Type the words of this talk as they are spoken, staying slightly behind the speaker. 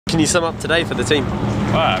Can you sum up today for the team?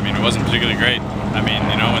 Well, I mean, it wasn't particularly great. I mean,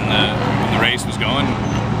 you know, when the race was going,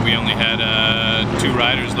 we only had 2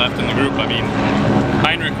 riders left in the group. I mean,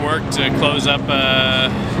 Heinrich worked to close up,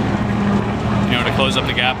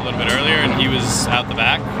 the gap a little bit earlier, and he was out the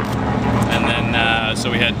back. And then,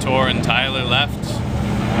 so we had Tor and Tyler left.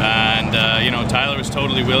 And, you know, Tyler was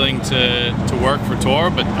totally willing to work for Tor,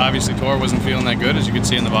 but obviously Tor wasn't feeling that good. As you could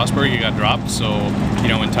see in the Vosburg, he got dropped. So, you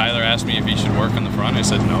know, when Tyler asked me if he should work on the front, I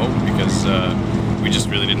said no, because we just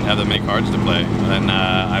really didn't have that many cards to play. And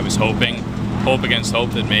I was hoping, hope against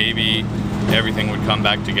hope, that maybe everything would come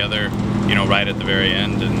back together, you know, right at the very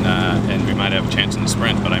end, and we might have a chance in the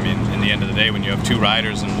sprint. But I mean, in the end of the day, when you have 2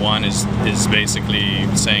 riders and one is basically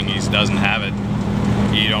saying he doesn't have it,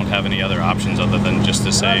 you don't have any other options other than just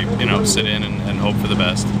to say, you know, sit in and hope for the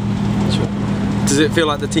best. Sure. Does it feel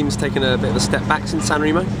like the team's taken a bit of a step back since San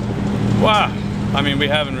Remo? Well, I mean, we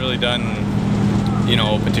haven't really done, you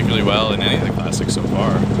know, particularly well in any of the classics so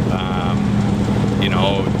far. You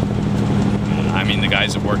know, I mean, the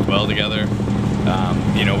guys have worked well together.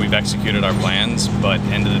 You know, we've executed our plans, but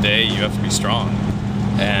end of the day, you have to be strong.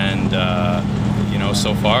 And, you know,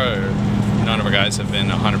 so far, none of our guys have been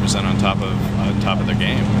 100% on top of their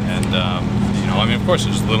game. And, you know, I mean, of course,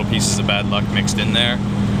 there's little pieces of bad luck mixed in there.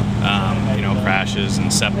 You know, crashes,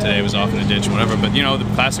 and Sepp today was off in the ditch and whatever. But, you know, the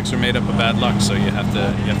classics are made up of bad luck, so you have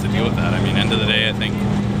to deal with that. I mean, end of the day, I think,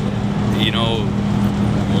 you know,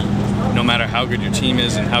 no matter how good your team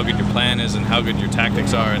is and how good your plan is and how good your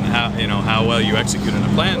tactics are and how well you execute on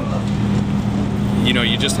a plan, you know,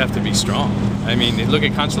 you just have to be strong. I mean, look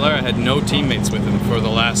at Cancellara, had no teammates with him for the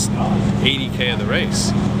last 80K of the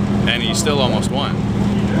race, and he still almost won.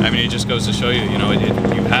 I mean, it just goes to show you, you know,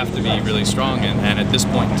 you have to be really strong, and at this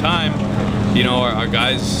point in time, you know, our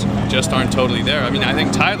guys just aren't totally there. I mean, I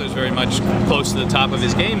think Tyler's very much close to the top of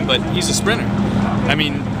his game, but he's a sprinter. I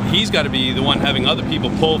mean, he's got to be the one having other people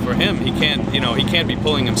pull for him. He can't, you know, he can't be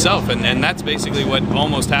pulling himself, and that's basically what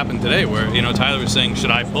almost happened today, where, you know, Tyler was saying,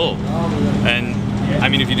 should I pull? And I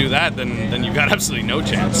mean, if you do that, then you've got absolutely no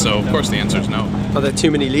chance. So, of course, the answer is no. Are there too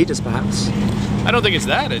many leaders, perhaps? I don't think it's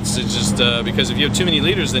that. It's just because if you have too many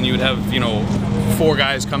leaders, then you would have, you know, 4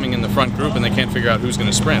 guys coming in the front group, and they can't figure out who's going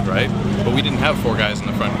to sprint, right? But we didn't have 4 guys in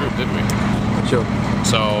the front group, did we? Sure.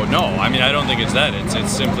 So, no, I mean, I don't think it's that.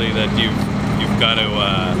 It's simply that you've got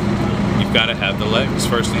to have the legs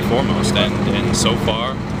first and foremost, and so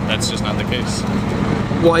far, that's just not the case.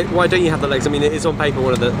 Why don't you have the legs? I mean, it is on paper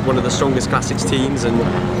one of the strongest classics teams, and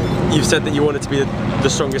you've said that you wanted to be the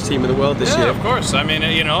strongest team in the world this year. Yeah, of course. I mean,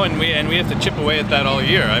 you know, and we have to chip away at that all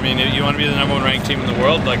year. I mean, if you want to be the #1 ranked team in the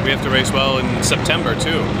world, like, we have to race well in September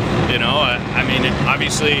too. You know, I mean,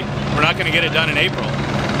 obviously, we're not going to get it done in April.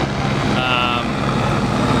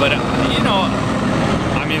 But you know,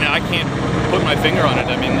 I mean, I can't put my finger on it.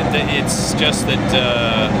 I mean, it's just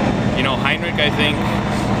that you know, Heinrich, I think,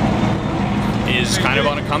 is kind of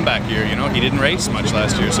on a comeback year. You know, he didn't race much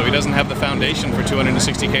last year, so he doesn't have the foundation for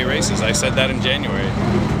 260K races. I said that in January.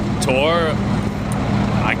 Tor,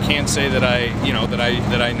 I can't say that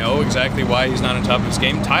I know exactly why he's not on top of his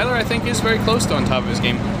game. Tyler, I think, is very close to on top of his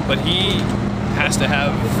game, but he has to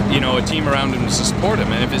have, you know, a team around him to support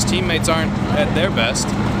him. And if his teammates aren't at their best,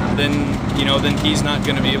 then, you know, then he's not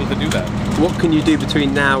going to be able to do that. What can you do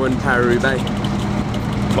between now and Paris-Roubaix?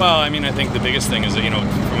 Well, I mean, I think the biggest thing is that, you know,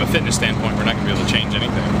 from a fitness standpoint, we're not going to be able to change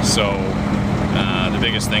anything. So the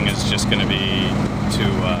biggest thing is just going to be to,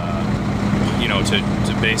 you know,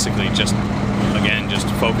 to basically just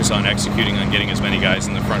focus on executing on getting as many guys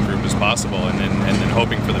in the front group as possible, and then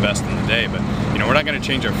hoping for the best in the day. But, you know, we're not going to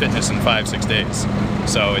change our fitness in 5-6 days.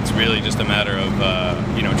 So it's really just a matter of,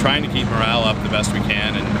 you know, trying to keep morale up the best we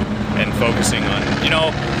can, and focusing on, you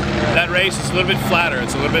know, that race is a little bit flatter.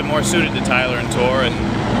 It's a little bit more suited to Tyler and Tor, and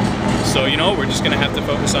so, you know, we're just going to have to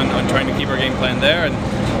focus on trying to keep our game plan there. And,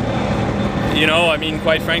 you know, I mean,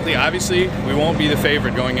 quite frankly, obviously, we won't be the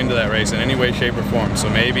favorite going into that race in any way, shape, or form. So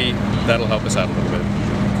maybe that'll help us out a little bit.